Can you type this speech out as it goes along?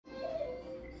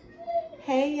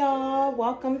Hey y'all,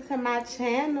 welcome to my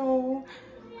channel.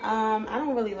 I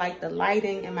don't really like the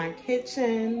lighting in my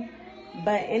kitchen,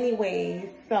 but anyways,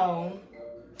 so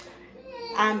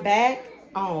I'm back.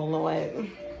 Oh Lord,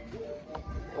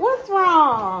 what's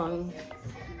wrong?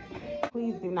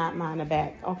 Please do not mind the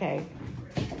back. Okay,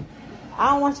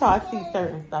 I don't want y'all to see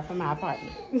certain stuff in my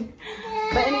apartment.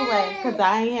 But anyway, because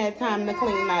I ain't had time to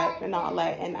clean up and all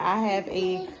that, and I have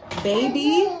a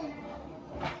baby.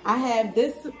 I have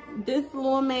this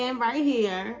little man right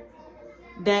here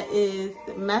that is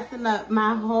messing up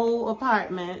my whole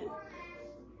apartment.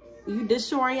 You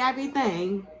destroy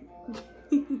everything.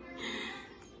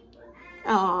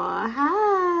 Oh,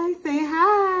 hi. Say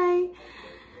hi.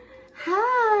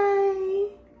 Hi.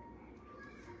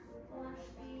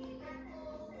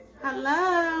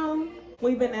 Hello.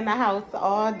 We've been in the house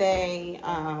all day.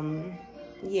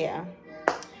 Yeah.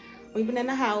 We've been in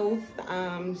the house.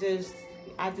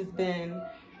 I just been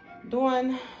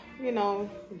doing, doing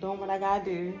what I gotta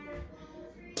do.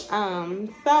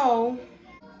 So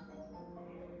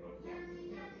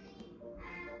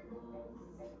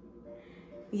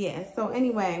yeah, so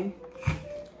anyway.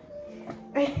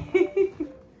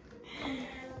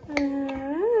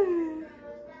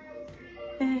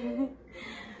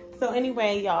 So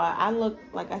anyway, y'all, I look,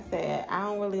 like I said, I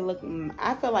don't really look,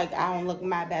 I feel like I don't look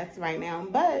my best right now,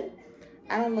 but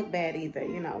I don't look bad either,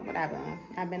 whatever.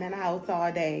 I've been in the house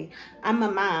all day. I'm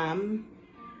a mom.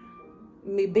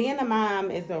 Being a mom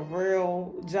is a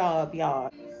real job, y'all.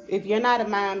 If you're not a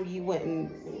mom, you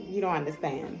don't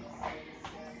understand.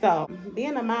 So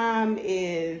being a mom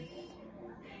is,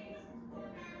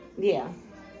 yeah,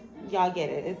 y'all get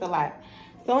it. It's a lot.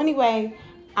 So anyway,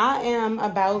 I am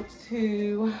about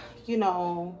to,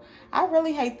 I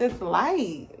really hate this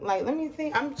light. Like, let me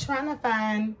see. I'm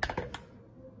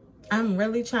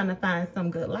really trying to find some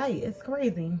good light. It's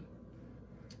crazy.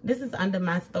 This is under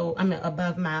my stove. I mean,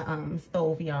 above my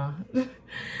stove, y'all.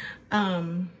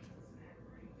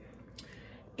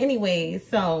 Anyway,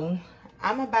 so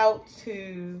I'm about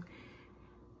to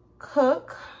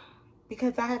cook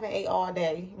because I haven't ate all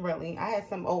day, really. I had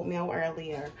some oatmeal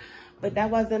earlier, but that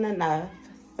wasn't enough.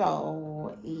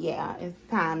 So yeah, it's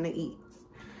time to eat.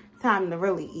 Time to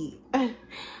really eat.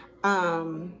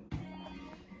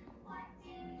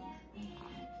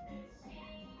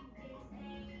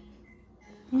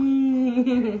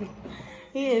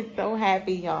 He is so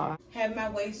happy, y'all. Have my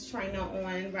waist trainer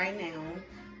on right now,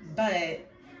 but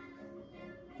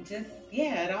just,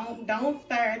 yeah, don't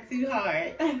stir too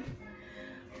hard.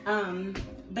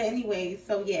 But anyway,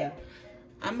 so yeah,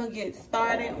 I'm gonna get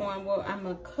started on what I'm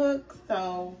gonna cook.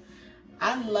 So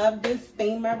I love this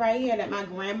steamer right here that my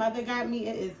grandmother got me.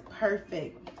 It is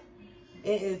perfect.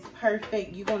 It is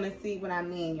perfect. You're gonna see what I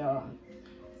mean, y'all.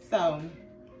 So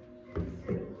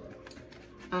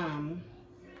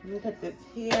let me put this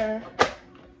here,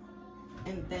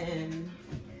 and then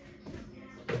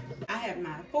I have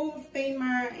my food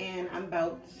steamer, and I'm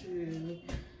about to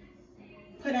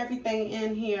put everything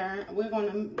in here. We're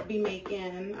gonna be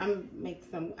making, I'm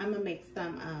gonna make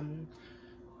some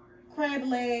crab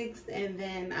legs, and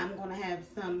then I'm gonna have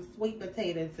some sweet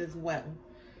potatoes as well.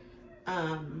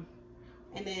 And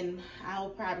then I'll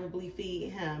probably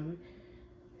feed him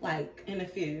like in a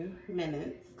few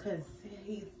minutes, because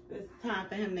it's time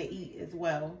for him to eat as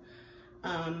well.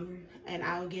 And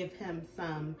I'll give him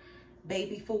some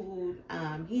baby food.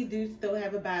 He do still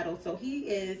have a bottle, so he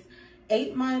is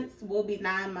 8 months, will be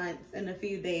 9 months in a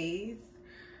few days.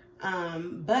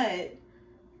 But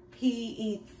he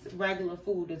eats regular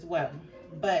food as well.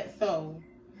 But so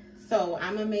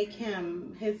I'm gonna make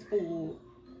him his food.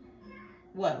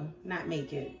 Well, not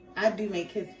make it. I do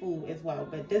make his food as well,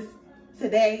 but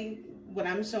today, what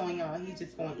I'm showing y'all, he's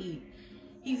just gonna eat.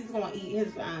 He's just gonna eat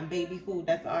his baby food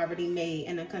that's already made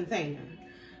in a container.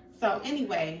 So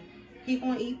anyway, he's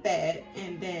gonna eat that,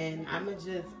 and then I'm gonna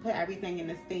just put everything in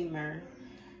the steamer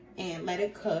and let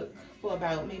it cook for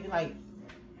about maybe like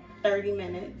 30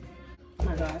 minutes. Oh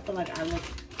my God, I feel like I look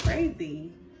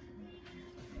crazy.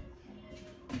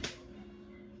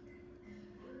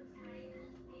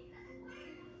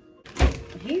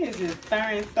 He is just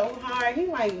stirring so hard. He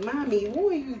like, Mommy, who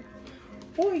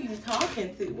are you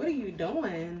talking to? What are you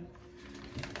doing?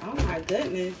 Oh my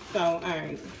goodness. So, all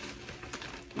right.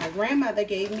 My grandmother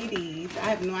gave me these. I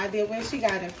have no idea where she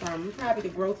got it from. Probably the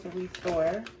grocery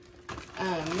store.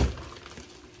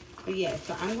 But yeah,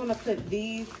 so I'm gonna put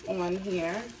these on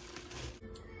here.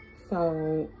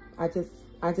 So I just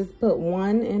put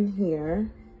one in here,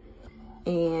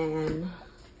 and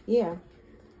yeah.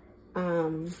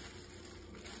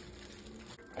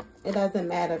 It doesn't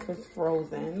matter if it's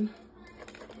frozen.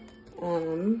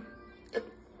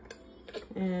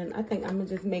 And I think I'm gonna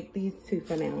just make these 2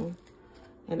 for now.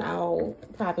 And I'll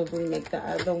probably make the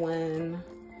other one.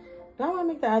 Do I want to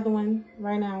make the other one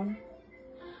right now?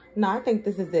 No, I think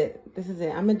this is it. This is it.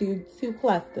 I'm gonna do 2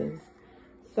 clusters.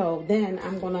 So then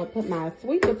I'm gonna put my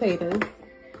sweet potatoes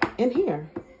in here.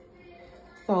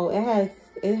 So it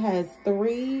has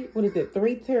 3, what is it?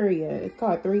 3 Terria. It's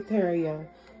called 3 Terria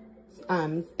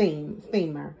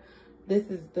steamer. This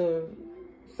is the,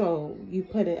 so you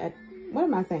put it at, what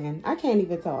am I saying? I can't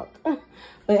even talk. But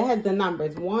it has the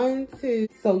numbers 1, 2.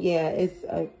 So yeah, it's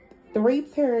a 3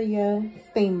 Terria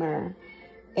steamer.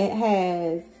 It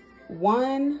has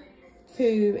 1,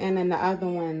 2, and then the other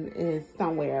one is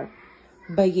somewhere.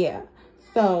 But yeah,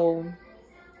 so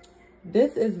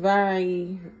this has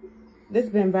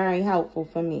been very helpful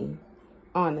for me,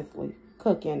 honestly,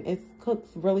 cooking. It cooks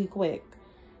really quick.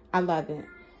 I love it.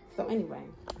 So anyway,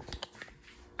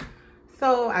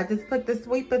 so I just put the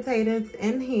sweet potatoes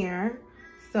in here.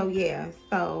 So yeah,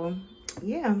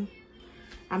 I'm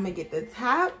gonna get the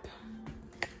top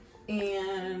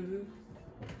and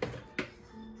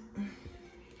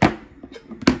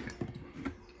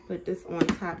put this on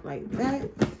top like that.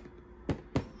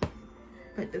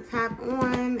 Put the top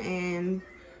on and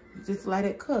just let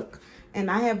it cook.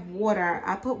 And I have water.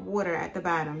 I put water at the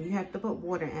bottom. You have to put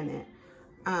water in it.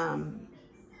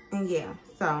 And yeah,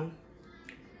 so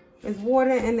there's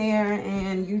water in there,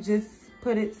 and you just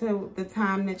put it to the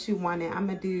time that you want it. I'm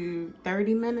gonna do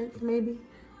 30 minutes maybe.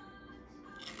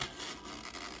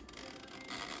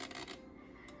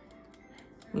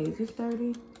 Maybe just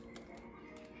 30.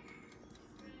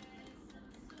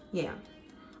 Yeah.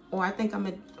 Or I think I'm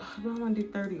gonna, do I want to do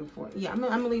 30 or 40? Yeah, I'm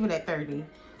gonna leave it at 30.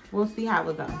 We'll see how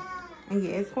it goes. And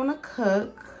yeah, it's gonna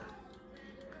cook.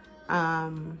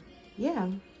 Yeah.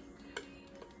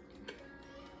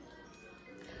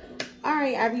 All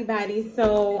right, everybody.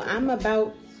 So I'm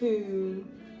about to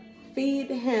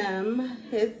feed him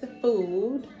his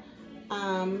food.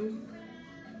 Let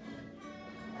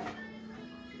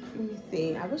me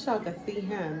see. I wish y'all could see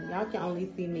him. Y'all can only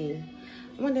see me.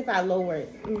 I wonder if I lower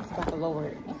it. Let me see if I can lower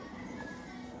it.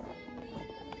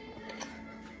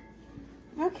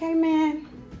 Okay, man.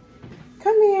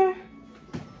 Come here.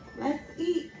 Let's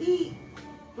eat.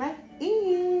 Let's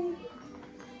eat.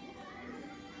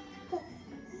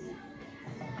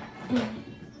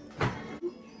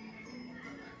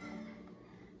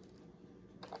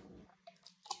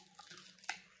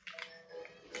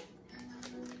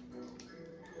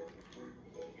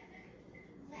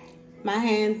 My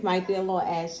hands might be a little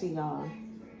ashy, y'all.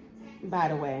 By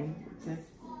the way, just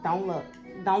don't look.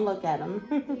 Don't look at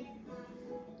them.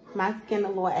 My skin a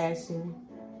little ashy.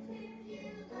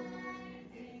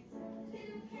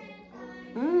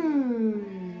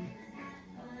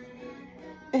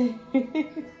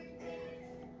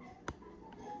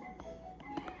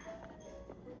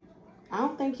 I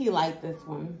don't think he liked this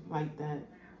one like that.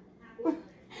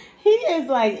 He is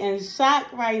like in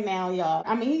shock right now, y'all.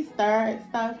 I mean, he stirred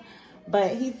stuff,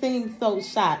 but he seems so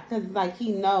shocked because like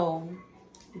he know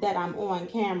that I'm on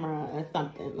camera or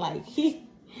something. Like he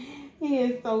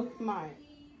is so smart.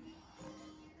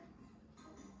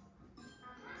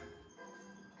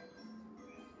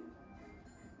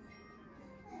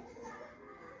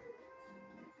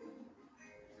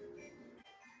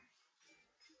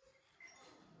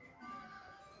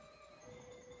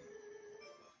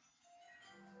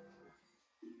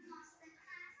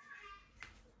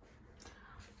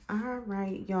 All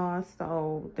right, y'all.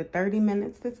 So the 30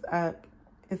 minutes is up.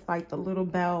 It's like the little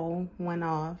bell went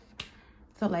off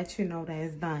to let you know that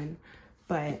it's done.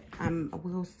 But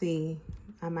we'll see.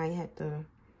 I might have to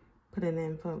put it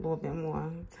in for a little bit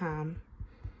more time.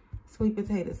 Sweet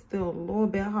potato is still a little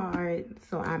bit hard,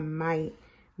 so I might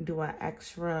do an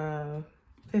extra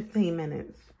 15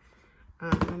 minutes.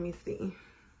 Let me see.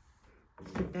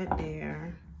 Put that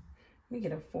there. Let me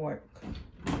get a fork.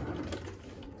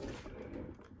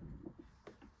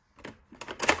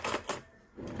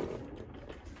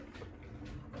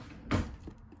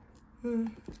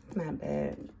 It's not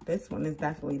bad. This one is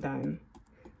definitely done.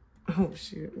 Oh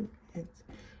shoot. It's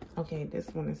okay, this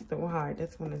one is still hard.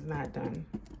 This one is not done.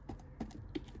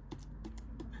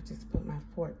 I just put my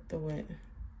fork through it.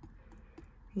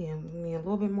 Yeah, we need a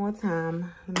little bit more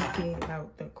time. Let me see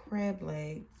about the crab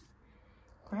legs.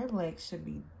 Crab legs should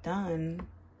be done.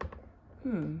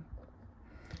 I'm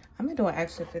gonna do an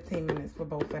extra 15 minutes for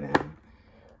both of them.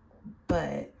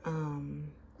 But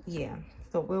yeah,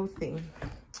 so we'll see.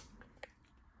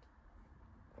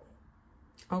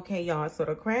 Okay, y'all, so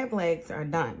the crab legs are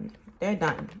done. They're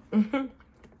done.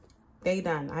 They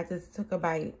done. I just took a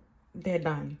bite. They're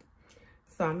done.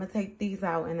 So I'm going to take these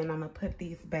out and then I'm going to put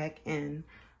these back in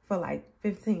for like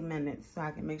 15 minutes so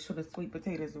I can make sure the sweet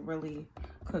potatoes are really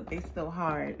cooked. They still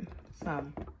hard.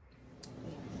 So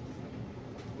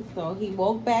he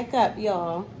woke back up,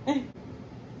 y'all.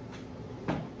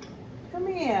 Come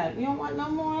here. You don't want no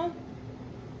more?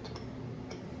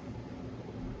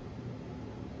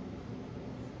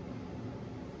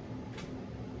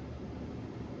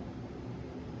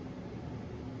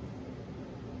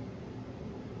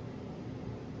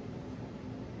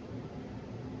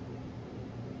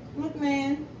 Look,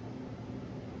 man.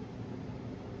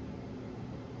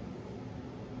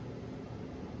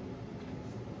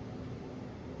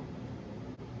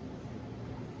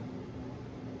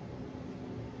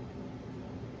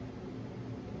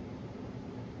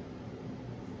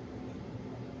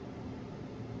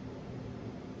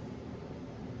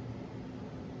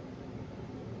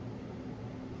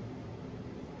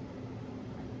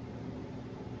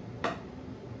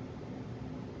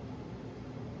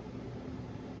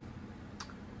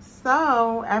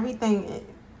 So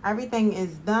everything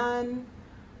is done,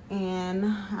 and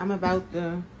I'm about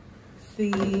to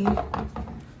see.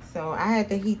 So I had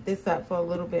to heat this up for a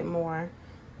little bit more,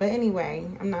 but anyway,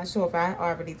 I'm not sure if I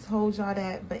already told y'all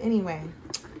that, but anyway,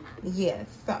 yes.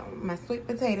 So my sweet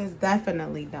potatoes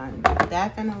definitely done.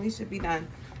 Definitely should be done.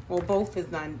 Well, both is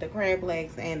done, the crab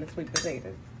legs and the sweet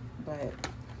potatoes. But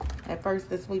at first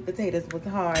the sweet potatoes was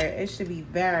hard. It should be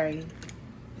very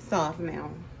soft now.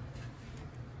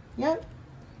 Yep,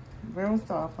 real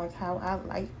soft, like how I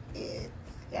like it.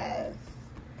 Yes.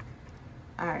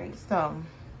 All right, so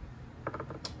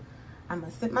I'm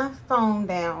gonna sit my phone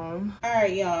down. All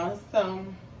right, y'all, so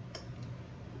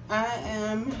I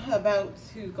am about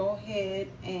to go ahead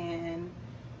and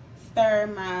stir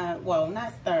my, well,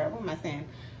 not stir, what am I saying?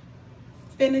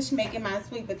 Finish making my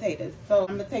sweet potatoes. So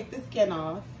I'm gonna take the skin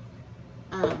off.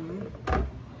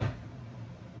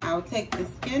 I'll take the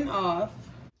skin off.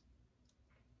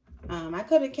 I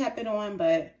could have kept it on,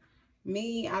 but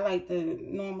me, I like to,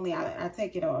 normally I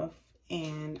take it off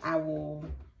and I will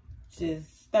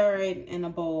just stir it in a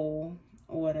bowl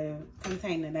or the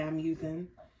container that I'm using.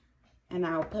 And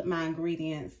I'll put my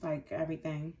ingredients, like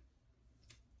everything.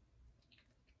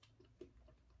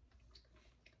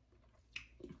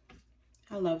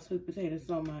 I love sweet potatoes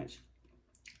so much.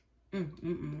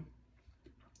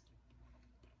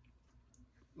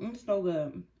 It's so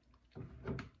good.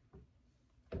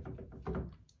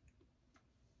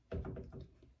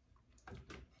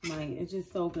 Like, it's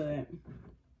just so good.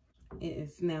 It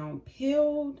is now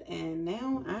peeled, and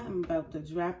now I'm about to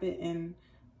drop it in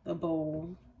the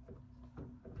bowl.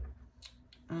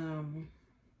 Now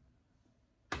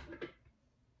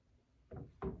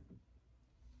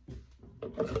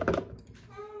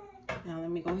let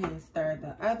me go ahead and stir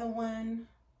the other one.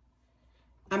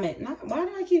 I meant not, why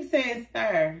do I keep saying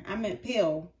stir? I meant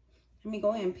peel. Let me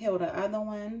go ahead and peel the other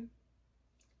one.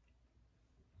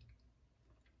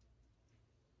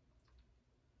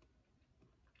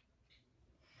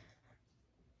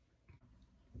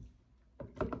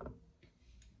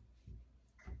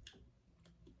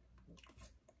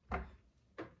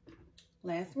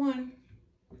 Last one.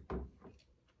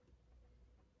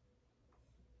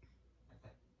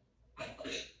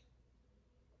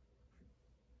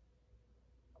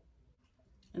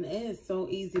 And it is so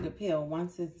easy to peel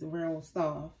once it's real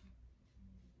soft.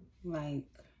 Like.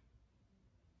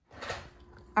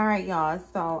 All right, y'all.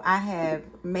 So I have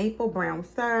maple brown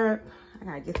syrup. I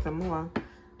gotta get some more.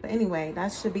 But anyway,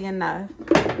 that should be enough.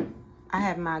 I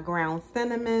have my ground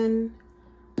cinnamon.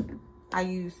 I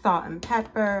use salt and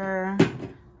pepper,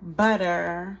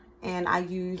 butter, and I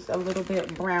use a little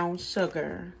bit brown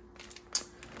sugar.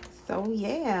 So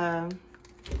yeah,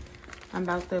 I'm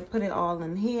about to put it all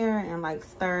in here and like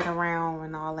stir it around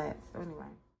and all that. So anyway.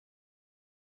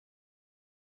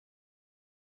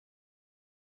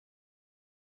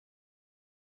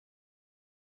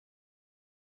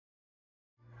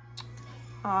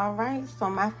 All right, so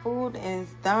my food is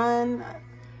done.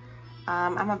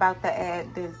 I'm about to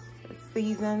add this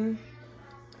season,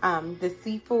 the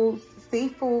seafood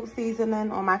seasoning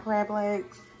on my crab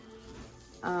legs.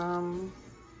 And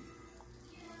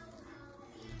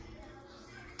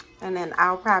then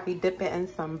I'll probably dip it in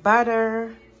some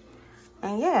butter.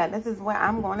 And yeah, this is what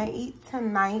I'm gonna eat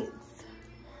tonight.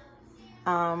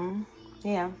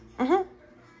 Yeah.